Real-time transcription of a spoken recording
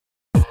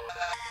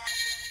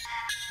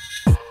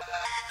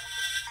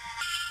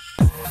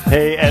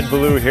Hey, Ed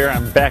Ballou here.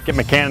 I'm back at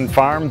McCannon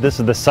Farm. This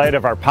is the site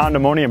of our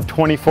Pondemonium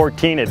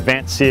 2014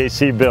 Advanced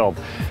CAC build.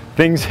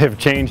 Things have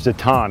changed a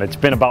ton. It's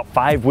been about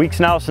 5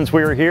 weeks now since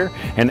we were here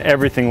and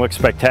everything looks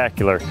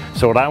spectacular.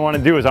 So what I want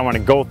to do is I want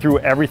to go through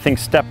everything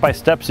step by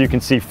step so you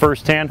can see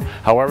firsthand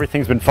how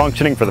everything's been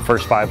functioning for the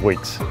first 5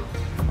 weeks.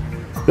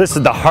 This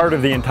is the heart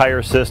of the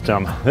entire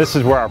system. This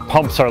is where our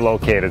pumps are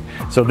located.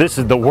 So this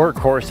is the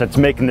workhorse that's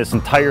making this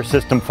entire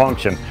system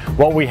function.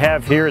 What we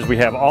have here is we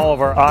have all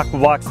of our aqua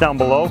blocks down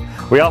below.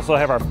 We also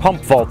have our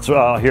pump vaults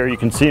here. You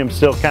can see them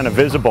still kind of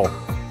visible.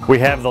 We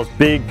have those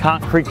big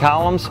concrete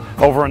columns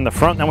over in the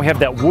front, and then we have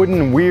that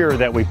wooden weir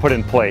that we put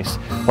in place.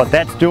 What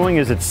that's doing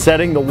is it's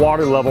setting the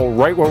water level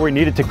right where we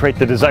need it to create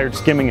the desired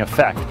skimming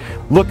effect.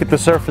 Look at the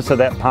surface of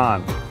that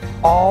pond.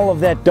 All of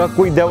that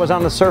duckweed that was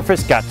on the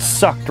surface got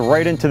sucked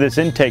right into this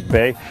intake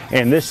bay,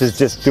 and this is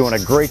just doing a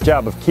great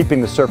job of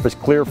keeping the surface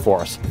clear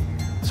for us.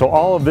 So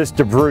all of this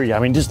debris, I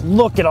mean, just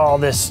look at all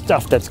this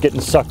stuff that's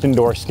getting sucked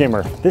into our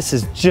skimmer. This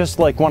is just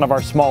like one of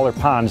our smaller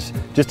ponds,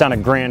 just on a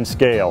grand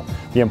scale.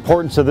 The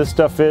importance of this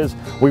stuff is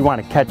we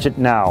want to catch it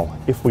now.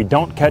 If we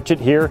don't catch it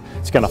here,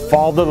 it's going to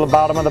fall to the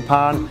bottom of the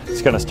pond,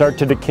 it's going to start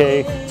to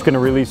decay, it's going to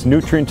release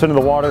nutrients into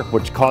the water,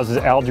 which causes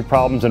algae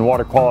problems and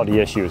water quality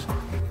issues.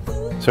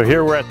 So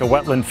here we're at the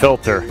wetland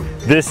filter.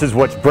 This is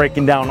what's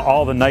breaking down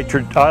all the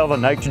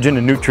nitrogen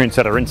and nutrients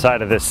that are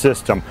inside of this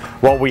system.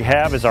 What we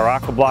have is our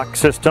aqua block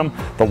system.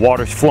 The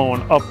water's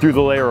flowing up through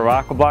the layer of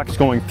aqua blocks,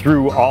 going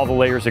through all the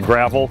layers of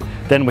gravel.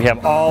 Then we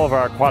have all of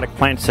our aquatic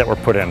plants that were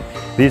put in.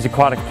 These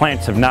aquatic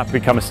plants have not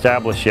become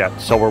established yet,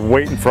 so we're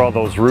waiting for all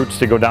those roots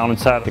to go down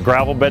inside the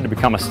gravel bed to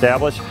become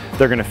established.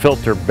 They're going to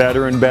filter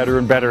better and better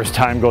and better as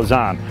time goes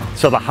on.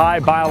 So the high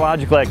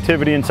biological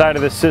activity inside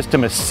of this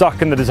system is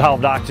sucking the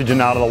dissolved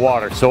oxygen out of the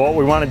water. So what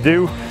we want to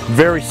do,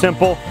 very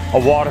simple, a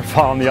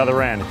waterfall on the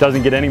other end. It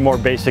doesn't get any more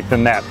basic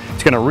than that.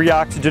 It's going to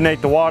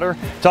re-oxygenate the water.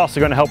 It's also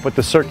going to help with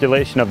the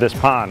circulation of this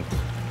pond.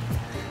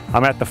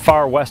 I'm at the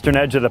far western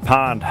edge of the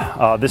pond.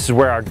 This is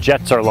where our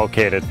jets are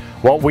located.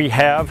 What we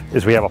have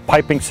is we have a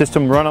piping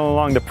system running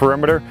along the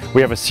perimeter.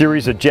 We have a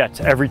series of jets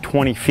every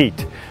 20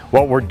 feet.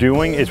 What we're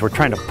doing is we're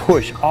trying to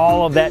push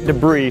all of that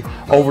debris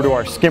over to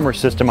our skimmer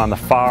system on the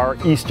far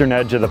eastern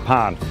edge of the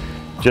pond.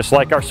 Just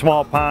like our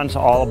small ponds,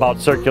 all about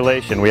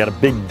circulation. We had a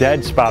big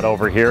dead spot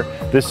over here.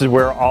 This is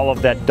where all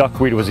of that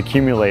duckweed was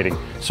accumulating.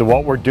 So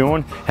what we're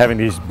doing, having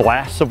these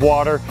blasts of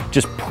water,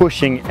 just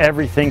pushing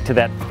everything to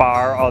that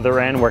far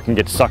other end where it can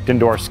get sucked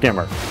into our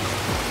skimmer.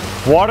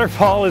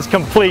 Waterfall is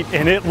complete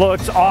and it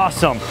looks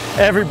awesome.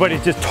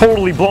 Everybody's just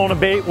totally blown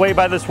away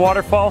by this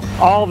waterfall.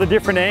 All the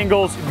different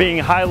angles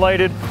being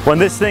highlighted. When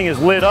this thing is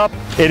lit up,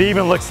 it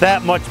even looks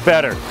that much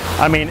better.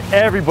 I mean,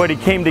 everybody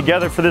came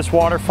together for this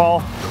waterfall,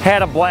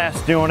 had a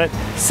blast doing it,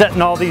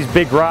 setting all these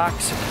big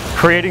rocks,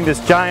 creating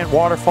this giant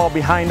waterfall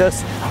behind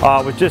us.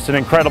 Was just an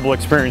incredible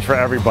experience for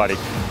everybody.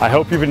 I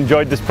hope you've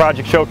enjoyed this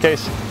project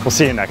showcase. We'll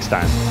see you next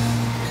time.